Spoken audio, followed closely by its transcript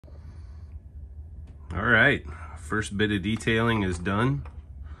All right, first bit of detailing is done.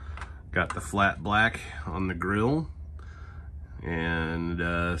 Got the flat black on the grill. And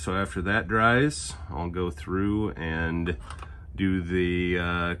so after that dries, I'll go through and do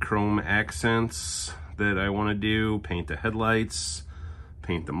the chrome accents that I want to do, paint the headlights,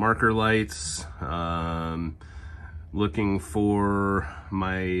 paint the marker lights. Looking for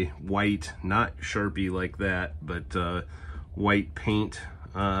my white, not Sharpie like that, but white paint,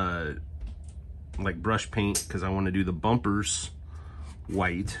 like brush paint, because I want to do the bumpers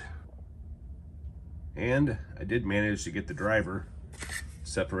white. And I did manage to get the driver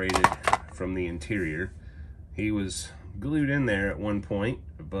separated from the interior. He was glued in there at one point,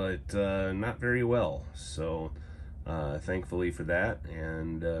 but not very well. So thankfully for that,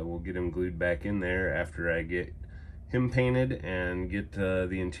 and we'll get him glued back in there after I get him painted and get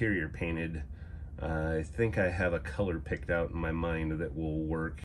the interior painted. I think I have a color picked out in my mind that will work.